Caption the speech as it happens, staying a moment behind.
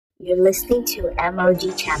You're listening to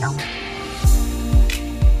MOG Channel.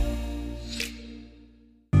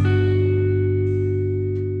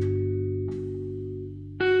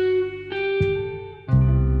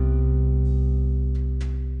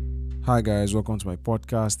 Hi guys, welcome to my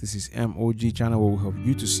podcast. This is MOG Channel, where we help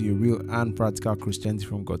you to see a real and practical Christianity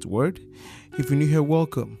from God's Word. If you're new here,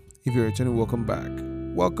 welcome. If you're returning, welcome back.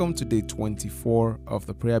 Welcome to day 24 of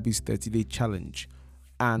the Prayer Beast 30-day challenge.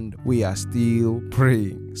 And we are still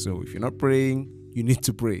praying. So if you're not praying, you need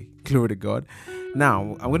to pray. Glory to God.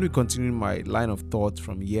 Now, I'm going to be continuing my line of thought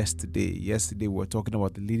from yesterday. Yesterday, we were talking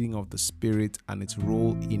about the leading of the Spirit and its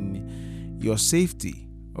role in your safety.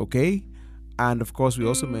 Okay? And of course, we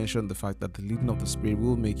also mentioned the fact that the leading of the Spirit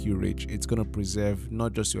will make you rich. It's going to preserve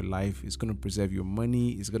not just your life, it's going to preserve your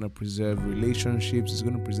money, it's going to preserve relationships, it's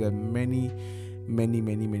going to preserve many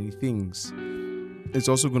things. It's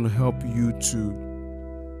also going to help you to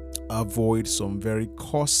avoid some very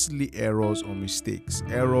costly errors or mistakes.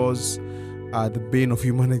 Errors are the bane of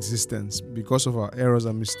human existence. Because of our errors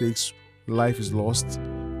and mistakes, life is lost,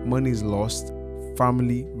 money is lost,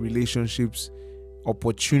 family, relationships,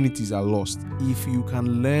 opportunities are lost. If you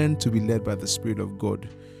can learn to be led by the Spirit of God,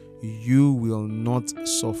 you will not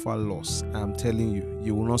suffer loss. I'm telling you,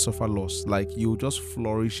 you will not suffer loss. Like, you will just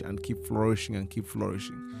flourish and keep flourishing and keep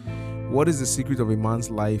flourishing. What is the secret of a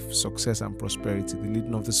man's life, success, and prosperity? The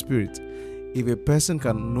leading of the Spirit. If a person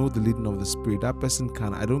can know the leading of the Spirit, that person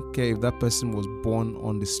can, I don't care if that person was born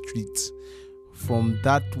on the streets. From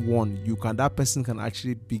that one, that person can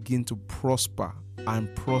actually begin to prosper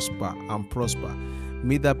and prosper and prosper.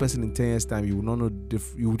 Meet that person in 10 years time, you will not know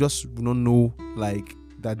you will just not know like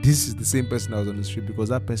that this is the same person that was on the street, because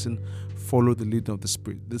that person followed the leading of the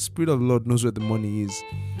Spirit. The Spirit of the Lord knows where the money is.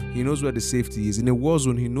 He knows where the safety is. In a war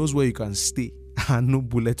zone, he knows where you can stay and no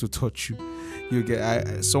bullet will touch you.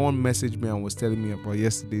 Someone messaged me and was telling me about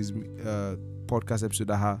yesterday's podcast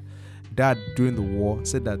episode. Dad during the war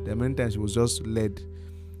said that many times he was just led,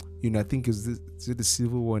 I think it's the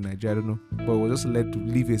civil war in Nigeria, I don't know, but he was just led to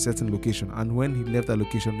leave a certain location, and when he left that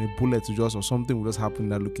location, a bullet or something will just happen in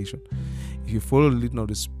that location. If you follow the leading of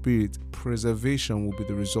the Spirit, preservation will be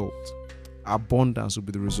the result, abundance will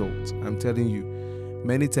be the result. I'm telling you,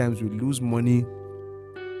 many times we lose money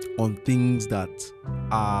on things that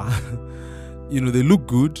are they look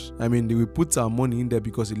good. I mean, we put our money in there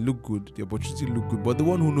because it look good, the opportunity look good, but the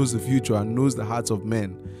one who knows the future and knows the hearts of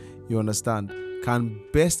men, you understand, can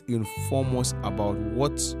best inform us about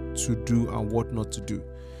what to do and what not to do.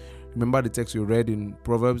 Remember the text we read in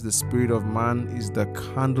Proverbs, the spirit of man is the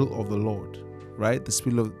candle of the Lord, right? The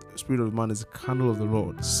spirit of man is the candle of the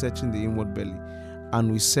Lord, searching the inward belly.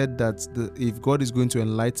 And we said that if God is going to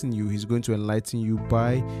enlighten you, he's going to enlighten you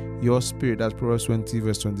by your spirit. That's Proverbs 20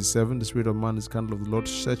 verse 27. The spirit of man is the candle of the Lord,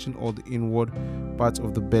 searching all the inward parts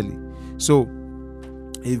of the belly. So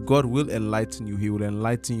if God will enlighten you, he will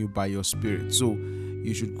enlighten you by your spirit. So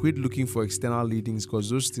you should quit looking for external leadings, because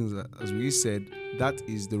those things, as we said, that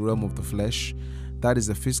is the realm of the flesh. That is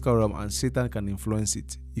the physical realm, and Satan can influence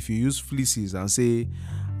it. If you use fleeces and say,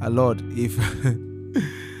 Lord, if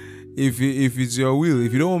if it's your will,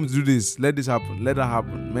 if you don't want me to do this, let this happen, let that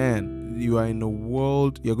happen, man, you are in a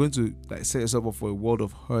world, you're going to set yourself up for a world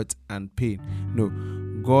of hurt and pain. No,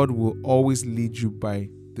 God will always lead you by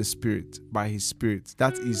the Spirit, by his Spirit.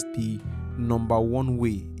 That is the number one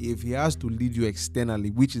way. If he has to lead you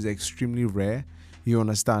externally, which is extremely rare, you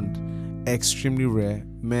understand, extremely rare,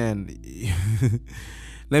 man,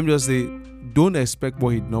 let me just say, don't expect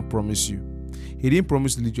what he did not promise you. He didn't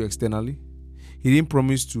promise to lead you externally. He didn't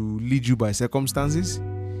promise to lead you by circumstances.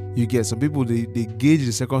 You get some people, they gauge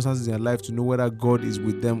the circumstances in their life to know whether God is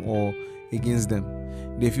with them or against them.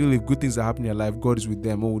 They feel if good things are happening in their life, God is with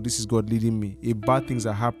them. Oh, this is God leading me. If bad things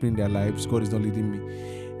are happening in their lives, God is not leading me.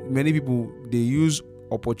 Many people, they use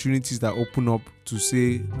opportunities that open up to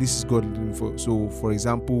say, this is God leading me. So, for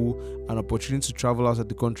example, an opportunity to travel outside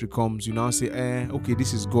the country comes. You now say, okay,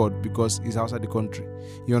 this is God because he's outside the country.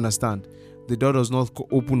 You understand? The door does not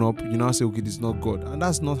open up. You now say, okay, this is not God. And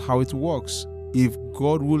that's not how it works. If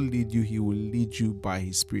God will lead you, he will lead you by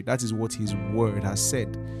his Spirit. That is what his word has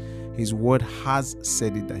said. His word has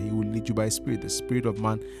said it, that he will lead you by his Spirit. The spirit of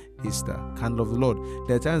man is the candle of the Lord.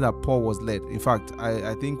 There are times that Paul was led. In fact,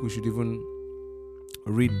 I think we should even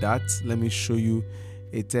read that. Let me show you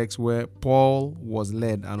a text where Paul was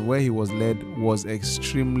led, and where he was led was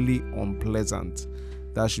extremely unpleasant.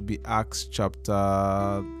 That should be Acts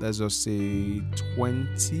chapter, let's just say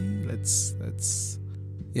 20. That's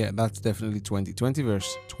definitely 20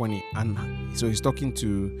 verse 20. And so he's talking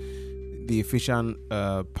to the Ephesian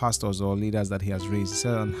pastors or leaders that he has raised. He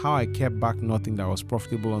said, "And how I kept back nothing that was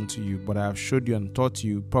profitable unto you, but I have showed you and taught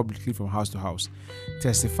you publicly from house to house,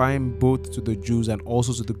 testifying both to the Jews and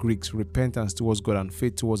also to the Greeks, repentance towards God and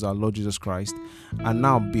faith towards our Lord Jesus Christ. And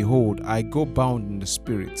now, behold, I go bound in the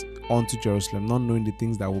Spirit unto Jerusalem, not knowing the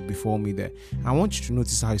things that will befall me there." I want you to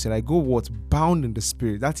notice how he said, "I go what? Bound in the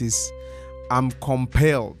Spirit." That is, I'm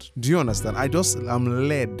compelled. Do you understand? I'm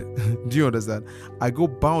led. Do you understand? I go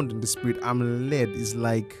bound in the Spirit. I'm led. It's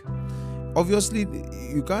like, obviously,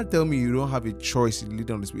 you can't tell me you don't have a choice in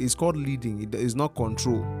leading on the Spirit. It's called leading. It is not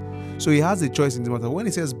control. So he has a choice in the matter. When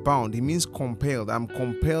he says bound, he means compelled. I'm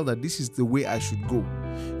compelled that this is the way I should go.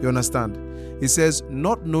 You understand? He says,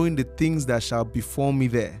 not knowing the things that shall befall me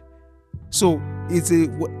there. So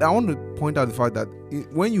I want to point out the fact that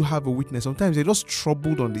when you have a witness, sometimes you're just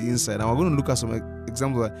troubled on the inside. And we're going to look at some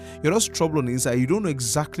examples. You're just troubled on the inside. You don't know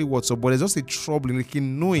exactly what's up, but there's just a troubling, like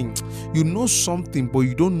in knowing. You know something, but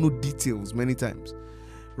you don't know details many times,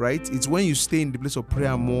 right? It's when you stay in the place of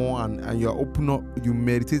prayer more and you're open up, you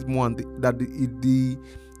meditate more, and that the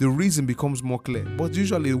reason becomes more clear. But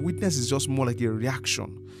usually a witness is just more like a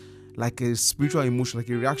reaction, like a spiritual emotion, like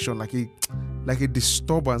a reaction, like a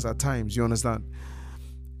disturbance at times. You understand?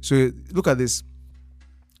 So look at this.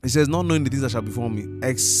 It says, not knowing the things that shall befall me,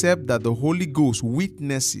 except that the Holy Ghost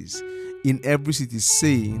witnesses in every city,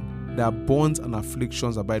 saying that bonds and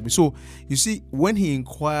afflictions abide me. So you see, when he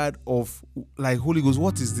inquired of, like, Holy Ghost,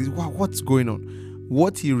 what is this? What's going on?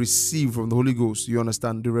 What he received from the Holy Ghost, you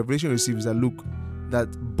understand? The revelation he received is that, look, that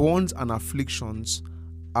bonds and afflictions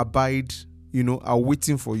abide, are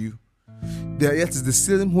waiting for you. Yet it's the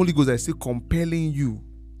same Holy Ghost that is still compelling you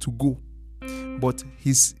to go. But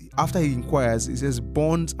after he inquires, he says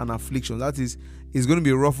bonds and afflictions. That is, it's going to be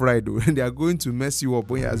a rough ride, though. And they are going to mess you up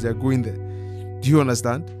as they are going there. Do you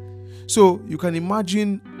understand? So you can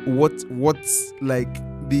imagine what's like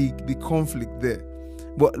the conflict there.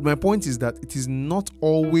 But my point is that it is not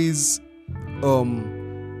always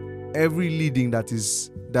every leading that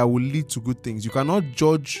will lead to good things. You cannot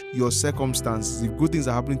judge your circumstances. If good things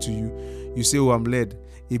are happening to you, you say, "Oh, I'm led."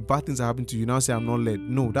 If bad things are happening to you, now say, "I'm not led."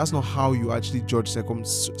 No, that's not how you actually judge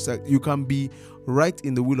circumstances. You can be right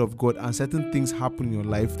in the will of God and certain things happen in your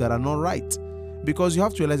life that are not right. Because you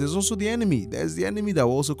have to realize there's also the enemy. There's the enemy that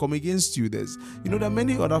will also come against you. There are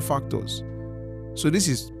many other factors. So this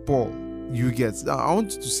is Paul. You get. Now, I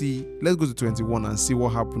want to see, let's go to 21 and see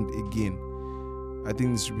what happened again. I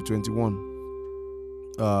think this should be 21.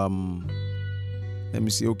 Let me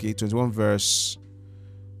see. Okay, 21 verse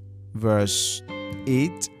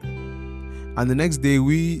 8. And the next day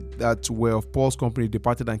we that were of Paul's company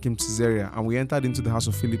departed and came to Caesarea, and we entered into the house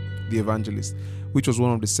of Philip the evangelist, which was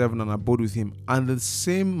one of the 7, and abode with him. And the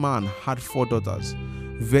same man had 4 daughters,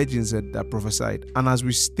 virgins that prophesied. And as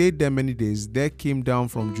we stayed there many days, there came down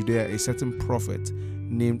from Judea a certain prophet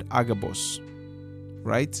named Agabus.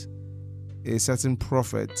 Right? A certain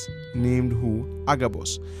prophet named who?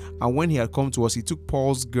 Agabus. And when he had come to us, he took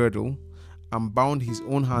Paul's girdle and bound his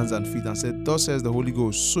own hands and feet, and said, "Thus says the Holy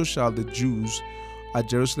Ghost, so shall the Jews at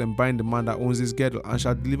Jerusalem bind the man that owns this girdle, and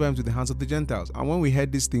shall deliver him to the hands of the Gentiles." And when we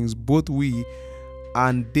heard these things, both we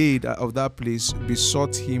and they of that place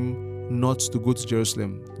besought him not to go to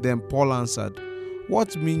Jerusalem. Then Paul answered,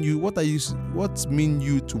 What mean you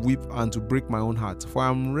to weep and to break my own heart? For I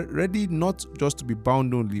am ready not just to be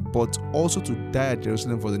bound only, but also to die at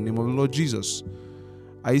Jerusalem for the name of the Lord Jesus.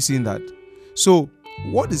 Are you seeing that? So,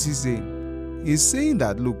 what is he saying? He's saying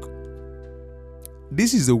that, look,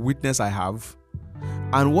 this is the witness I have,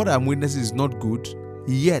 and what I'm witnessing is not good,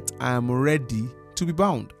 yet I am ready to be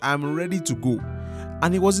bound. I am ready to go.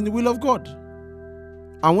 And it was in the will of God.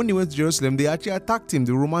 And when he went to Jerusalem, they actually attacked him.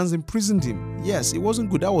 The Romans imprisoned him. Yes, it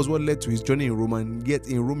wasn't good. That was what led to his journey in Rome. And yet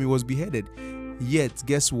in Rome, he was beheaded. Yet,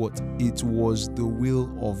 guess what? It was the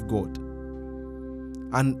will of God.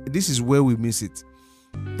 And this is where we miss it.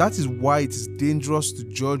 That is why it is dangerous to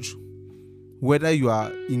judge whether you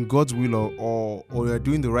are in God's will or you are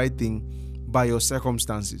doing the right thing by your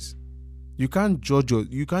circumstances. You can't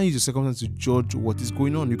you can't use your circumstances to judge what is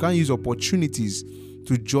going on. You can't use opportunities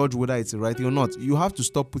to judge whether it's the right thing or not. You have to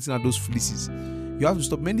stop putting out those fleeces. You have to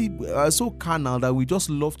stop. Many are so carnal that we just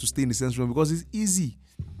love to stay in the sense room because it's easy.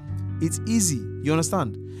 It's easy. You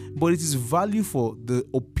understand? But it is value for the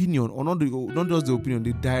opinion, or not just the opinion,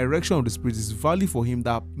 the direction of the Spirit is value for him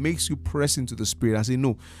that makes you press into the Spirit and say,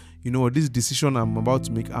 no, you know what, this decision I'm about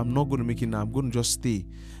to make, I'm not going to make it now. I'm going to just stay.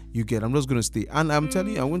 I'm just going to stay. And I'm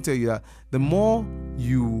going to tell you that the more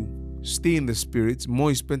you stay in the Spirit, more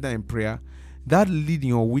you spend time in prayer, that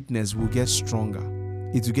leading or witness will get stronger.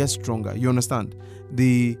 It will get stronger. You understand?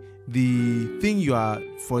 The the thing you are,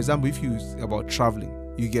 for example, if you about traveling,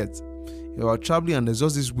 you're about traveling and there's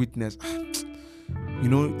just this witness, you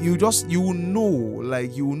know, you will know,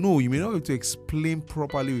 like you will know. You may not be able to explain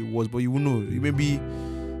properly what it was, but you will know.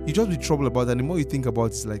 You just be troubled about that. The more you think about it,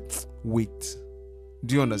 it's like, wait.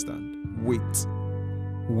 Do you understand? Wait.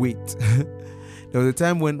 There was a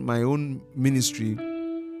time when my own ministry,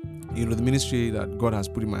 you know, the ministry that God has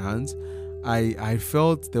put in my hands, I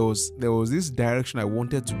felt there was this direction I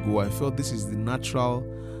wanted to go. I felt this is the natural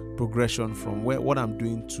progression from what I'm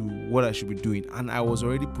doing to what I should be doing, and I was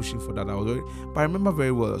already pushing for that. But I remember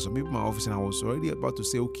very well, some people in my office, and I was already about to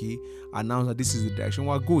say, okay, announce that this is the direction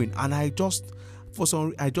we're going, and I just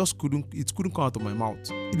couldn't come out of my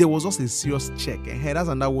mouth. There was just a serious check, and that's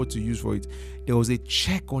another word to use for it. There was a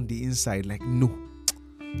check on the inside, like, no.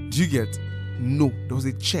 Do you get? No. There was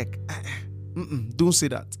a check. Don't say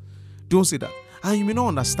that. And you may not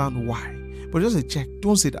understand why, but just a check.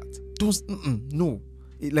 Don't say that. No.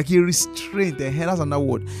 Like a restraint. That's another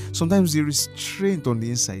word. Sometimes a restraint on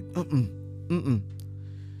the inside. And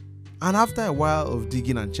after a while of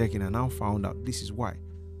digging and checking, I now found out this is why.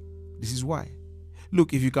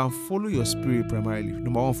 Look, if you can follow your spirit primarily,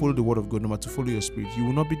 number one, follow the word of God. Number two, follow your spirit. You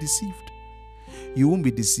will not be deceived. You won't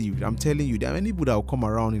be deceived. I'm telling you, there are many people that will come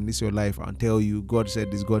around in this your life and tell you, God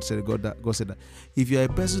said this, God said that, God said that. If you're a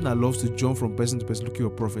person that loves to jump from person to person looking for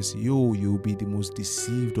prophecy, you'll be the most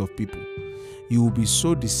deceived of people. You will be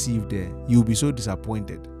so deceived there. You will be so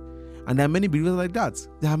disappointed. And there are many believers like that.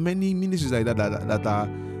 There are many ministries like that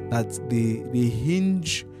they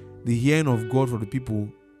hinge the hearing of God for the people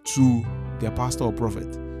to their pastor or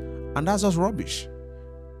prophet, and that's just rubbish.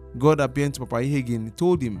 God appeared to Papa Hagin,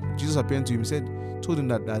 Jesus appeared to him, told him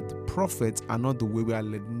that prophets are not the way we are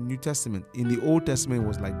led in the New Testament. In the Old Testament, it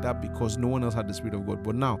was like that because no one else had the Spirit of God.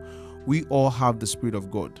 But now, we all have the Spirit of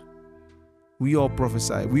God. We all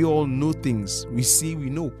prophesy. We all know things. We see, we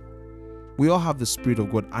know. We all have the Spirit of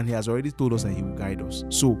God, and He has already told us that He will guide us.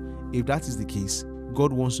 So, if that is the case,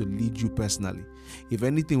 God wants to lead you personally. If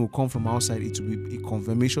anything will come from outside, it will be a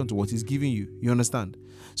confirmation to what He's giving you. You understand?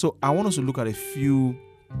 So I want us to look at a few,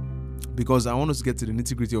 because I want us to get to the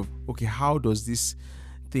nitty-gritty of, okay, how does this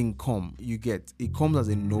thing come? It comes as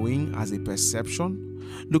a knowing, as a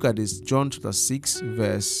perception. Look at this, John chapter 6,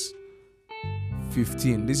 verse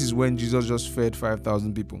 15. This is when Jesus just fed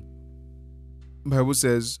 5,000 people. The Bible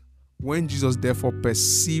says, when Jesus therefore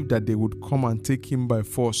perceived that they would come and take Him by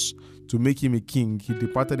force to make Him a king, He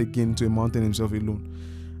departed again to a mountain Himself alone.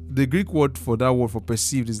 The Greek word for that word for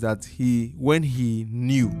perceived is that when He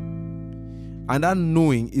knew. And that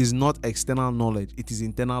knowing is not external knowledge, it is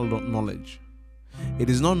internal knowledge. It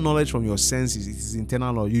is not knowledge from your senses, it is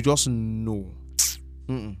internal knowledge. You just know.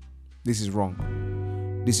 This is wrong.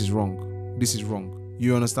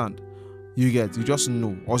 You understand? You just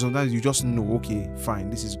know. Or sometimes you just know, okay, fine,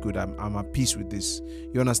 this is good. I'm at peace with this.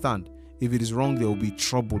 You understand? If it is wrong, there will be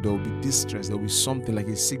trouble, there will be distress, there will be something like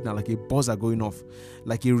a signal, like a buzzer going off,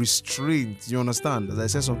 like a restraint. You understand? As I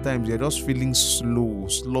said, sometimes you're just feeling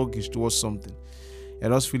sluggish towards something.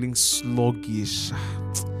 You're just feeling sluggish.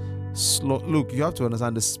 Look, you have to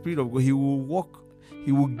understand the Spirit of God. He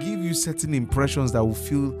will give you certain impressions that will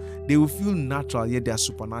feel natural, yet they are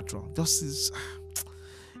supernatural.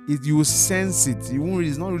 You will sense it.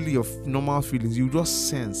 It's not really your normal feelings. You just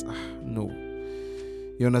sense. No.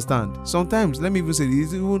 You understand? Sometimes, let me even say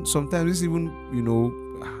this. Sometimes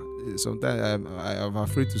I'm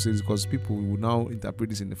afraid to say this because people will now interpret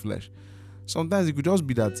this in the flesh. Sometimes it could just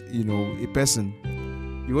be that, a person,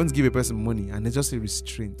 you want to give a person money and there's just a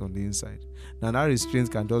restraint on the inside. Now that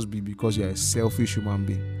restraint can just be because you're a selfish human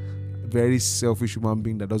being. Very selfish human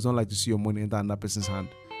being that does not like to see your money enter another person's hand.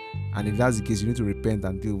 And if that's the case, you need to repent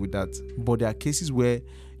and deal with that. But there are cases where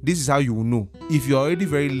this is how you will know. If you're already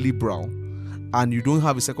very liberal and you don't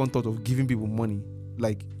have a second thought of giving people money,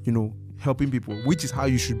 like, helping people, which is how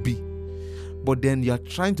you should be. But then you're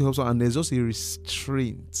trying to help someone and there's just a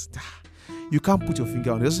restraint. You can't put your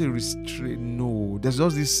finger on it. There's just a restraint. No, there's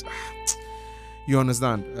just this. You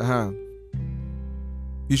understand?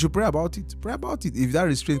 You should pray about it. If that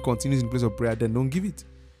restraint continues in place of prayer, then don't give it.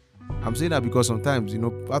 I'm saying that because sometimes,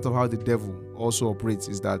 part of how the devil also operates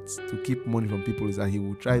is that to keep money from people is that he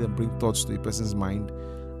will try to bring thoughts to a person's mind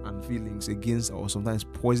and feelings against, or sometimes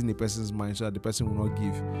poison a person's mind so that the person will not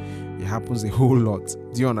give. It happens a whole lot.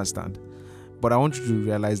 Do you understand? But I want you to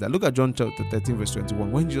realize that. Look at John chapter 13 verse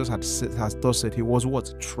 21. When Jesus has thus said, he was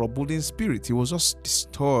what? Troubled in spirit. He was just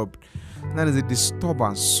disturbed. That is a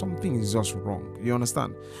disturbance. Something is just wrong. You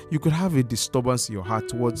understand? You could have a disturbance in your heart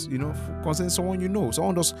towards, concerning someone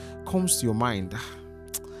Someone just comes to your mind.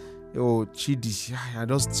 oh, Chidi, I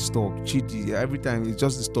just stop. Chidi, every time it's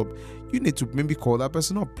just stop. You need to maybe call that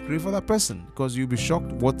person up, pray for that person, because you'll be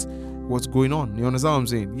shocked what's going on. You understand what I'm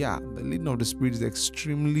saying? Yeah, the leading of the Spirit is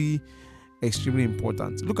extremely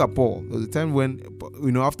important. Look at Paul. There was a time when,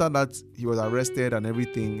 after that he was arrested and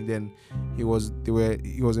everything. Then he was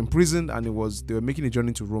imprisoned, and they were making a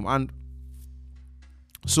journey to Rome. And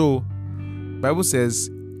so Bible says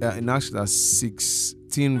in Acts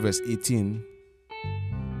 16 verse 18.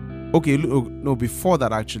 Okay, no, before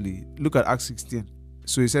that actually, look at Acts 16.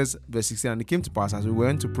 So it says, verse 16, and it came to pass as we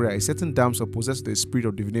went to prayer, a certain damsel possessed with the spirit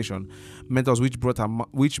of divination met us, which brought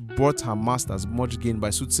her masters much gain by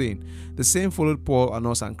soothsaying. The same followed Paul and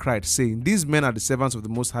us and cried, saying, These men are the servants of the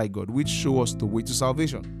Most High God, which show us the way to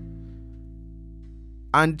salvation.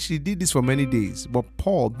 And she did this for many days. But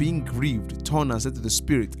Paul, being grieved, turned and said to the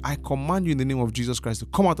spirit, I command you in the name of Jesus Christ to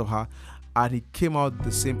come out of her. And he came out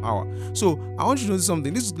the same hour. So I want you to notice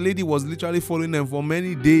something. This lady was literally following them for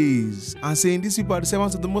many days and saying, these people are the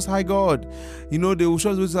servants of the Most High God. They will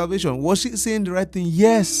show us the way to salvation. Was she saying the right thing?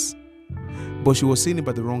 Yes. But she was saying it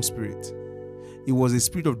by the wrong spirit. It was a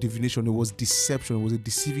spirit of divination. It was deception. It was a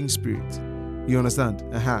deceiving spirit. You understand?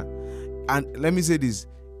 And let me say this.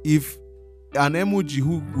 If an emoji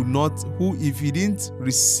if he didn't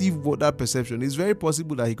receive that perception, it's very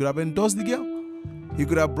possible that he could have endorsed the girl. He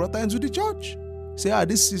could have brought her into the church. Say,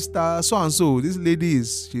 this sister, so and so, this lady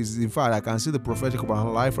she's in fact, I can see the prophetic about her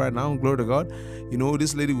life right now. Glory to God.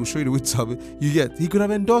 This lady will show you the way to salvation. He could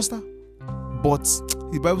have endorsed her. But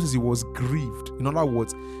the Bible says he was grieved. In other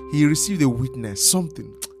words, he received a witness,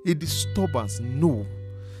 something, a disturbance. No,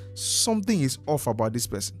 something is off about this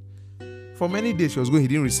person. For many days she was going, he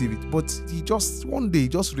didn't receive it. But one day,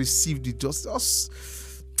 received it.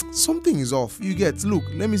 Something is off. Look,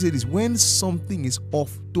 let me say this. When something is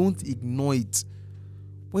off, don't ignore it.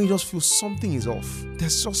 When you just feel something is off,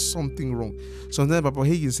 there's just something wrong. Sometimes Papa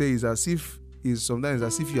Hagin says sometimes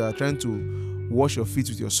as if you are trying to wash your feet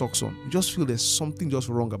with your socks on. You just feel there's something just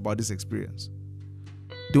wrong about this experience.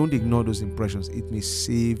 Don't ignore those impressions. It may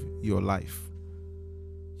save your life.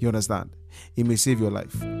 You understand? It may save your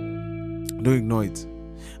life. Don't ignore it.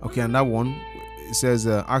 Okay, and that one, it says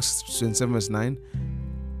Acts 27 verse 9.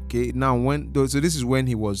 Okay, now so this is when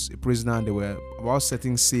he was a prisoner and they were about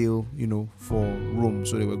setting sail, for Rome.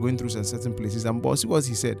 So they were going through certain places. And but see what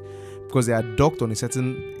he said, because they had docked on a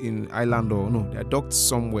certain island, they had docked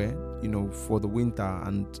somewhere, for the winter.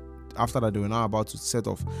 And after that, they were now about to set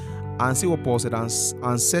off. And see what Paul said, and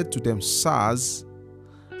said to them, Sirs,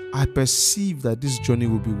 I perceive that this journey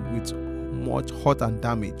will be with much hurt and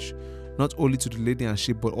damage, not only to the lady and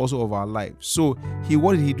ship, but also of our lives. So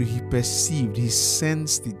what did he do? He perceived, he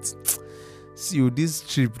sensed it. See, this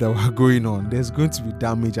trip that we're going on, there's going to be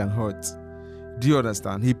damage and hurt. Do you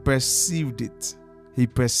understand? He perceived it. He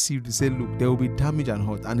said, look, there will be damage and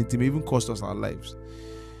hurt, and it may even cost us our lives.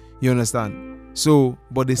 You understand? So,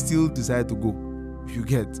 but they still decided to go.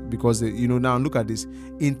 Because now look at this.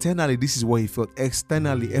 Internally, this is what he felt.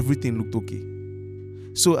 Externally, everything looked okay.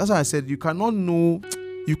 So as I said, you cannot know.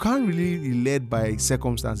 You can't really be led by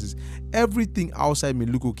circumstances. Everything outside may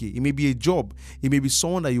look okay. It may be a job. It may be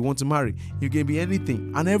someone that you want to marry. It can be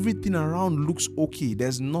anything. And everything around looks okay.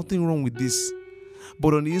 There's nothing wrong with this.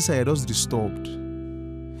 But on the inside, you're just disturbed.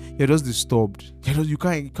 You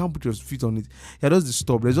can't put your feet on it. You're just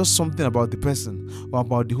disturbed. There's just something about the person or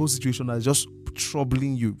about the whole situation that's just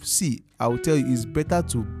troubling you. See, I will tell you, it's better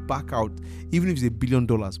to back out. Even if it's $1 billion,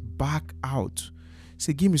 back out.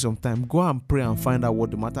 Say, give me some time. Go and pray and find out what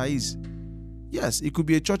the matter is. Yes, it could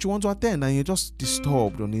be a church you want to attend and you're just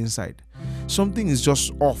disturbed on the inside. Something is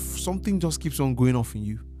just off. Something just keeps on going off in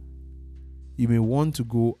you. You may want to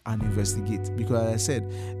go and investigate, because as I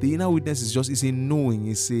said, the inner witness is a knowing.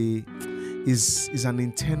 It's an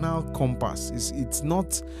internal compass.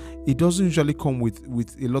 It doesn't usually come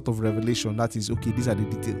with a lot of revelation. That is, okay, these are the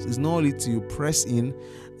details. It's not only to press in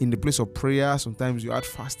the place of prayer. Sometimes you add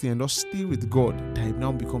fasting and just stay with God, that it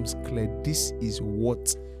now becomes clear. This is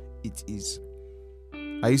what it is.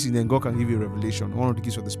 Then God can give you a revelation. One of the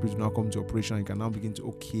gifts of the Spirit will now come to operation. You can now begin to,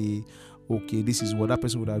 okay, this is what that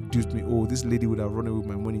person would have duped me. Oh, this lady would have run away with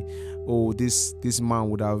my money. Oh, this man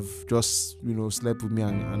would have just, slept with me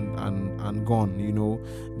and gone,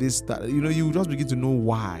 you just begin to know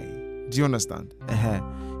why. Do you understand?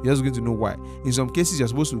 You just begin to know why. In some cases, you're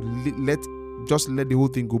supposed to let the whole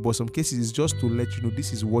thing go, but some cases it's just to let you know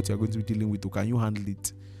this is what you're going to be dealing with. Can you handle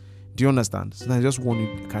it? Do you understand? So I just want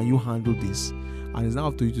you, can you handle this? And it's now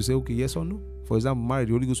up to you to say, okay, yes or no. For example, marriage,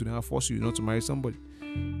 the Holy Ghost will never force you not to marry somebody.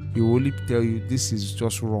 He will only tell you this is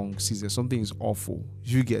just wrong, sis. Something is awful.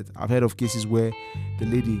 You get. I've heard of cases where the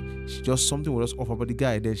lady, something was just off about the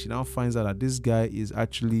guy. Then she now finds out that this guy is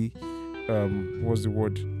actually, what's the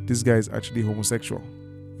word? This guy is actually homosexual.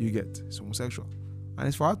 You get. It's homosexual, and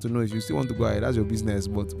it's for her to know. If you still want to go ahead, that's your business.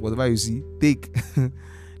 But whatever you see, take.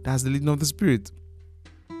 That's the leading of the Spirit.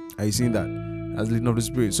 Are you seeing that? That's the leading of the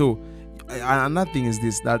Spirit. So. Another thing is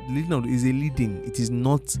this, that leading is a leading. It is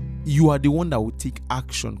not, you are the one that will take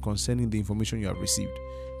action concerning the information you have received.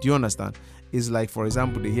 Do you understand? It's like, for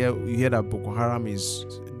example, you hear that Boko Haram is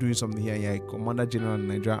doing something here, you're a Commander General in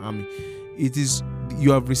the Nigerian Army. It is,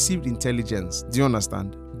 you have received intelligence. Do you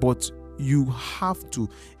understand? But you have to,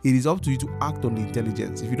 it is up to you to act on the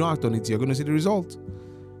intelligence. If you don't act on it, you're going to see the result.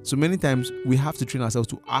 So many times we have to train ourselves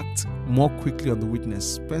to act more quickly on the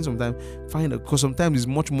witness. Spend some time, find out, because sometimes it's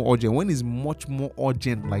much more urgent. When it's much more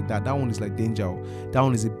urgent like that, that one is like danger. That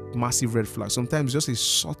one is a massive red flag. Sometimes just a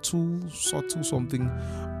subtle something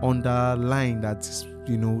underlying that,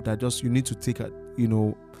 that just you need to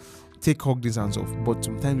take cognizance of. But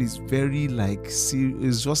sometimes it's very like serious.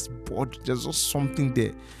 It's just bored. There's just something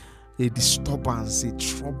there, a disturbance, a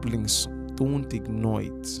troubling. Don't ignore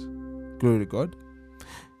it. Glory to God.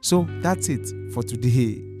 So that's it for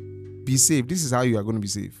today. Be safe. This is how you are going to be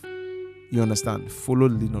safe. You understand? Follow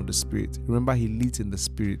the leading of the Spirit. Remember, He leads in the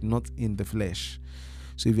Spirit, not in the flesh.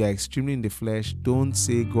 So if you are extremely in the flesh, don't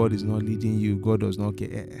say God is not leading you. God does not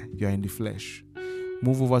care. You are in the flesh.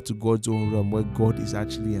 Move over to God's own realm where God is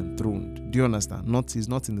actually enthroned. Do you understand? He's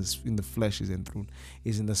not in the flesh. He's enthroned.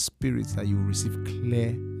 It's in the Spirit that you will receive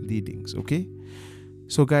clear leadings. Okay?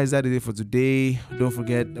 So guys, that is it for today. Don't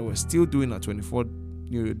forget that we're still doing our 24.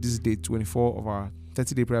 This is day 24 of our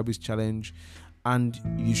 30-day prayer beast challenge, and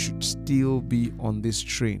you should still be on this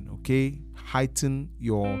train. Okay, heighten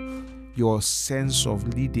your sense of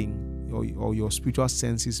leading or your spiritual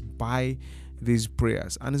senses by these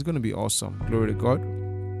prayers, and it's going to be awesome. Glory to God.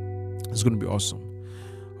 It's going to be awesome.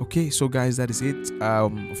 Okay, so guys, that is it.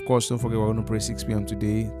 Of course, don't forget we're going to pray 6 p.m.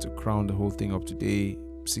 today to crown the whole thing up today.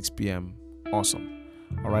 6 p.m. Awesome.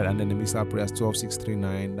 All right, and then the mixed prayers 12, 6, 3,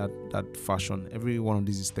 9, that fashion. Every one of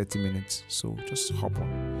these is 30 minutes, so just hop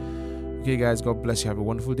on. Okay, guys, God bless you. Have a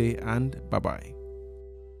wonderful day, and bye-bye.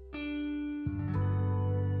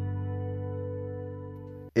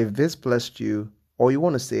 If this blessed you, or you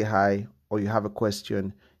want to say hi, or you have a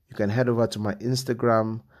question, you can head over to my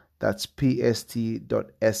Instagram. That's pst.sen,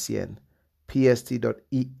 pst.essien.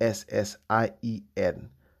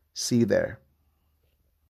 See you there.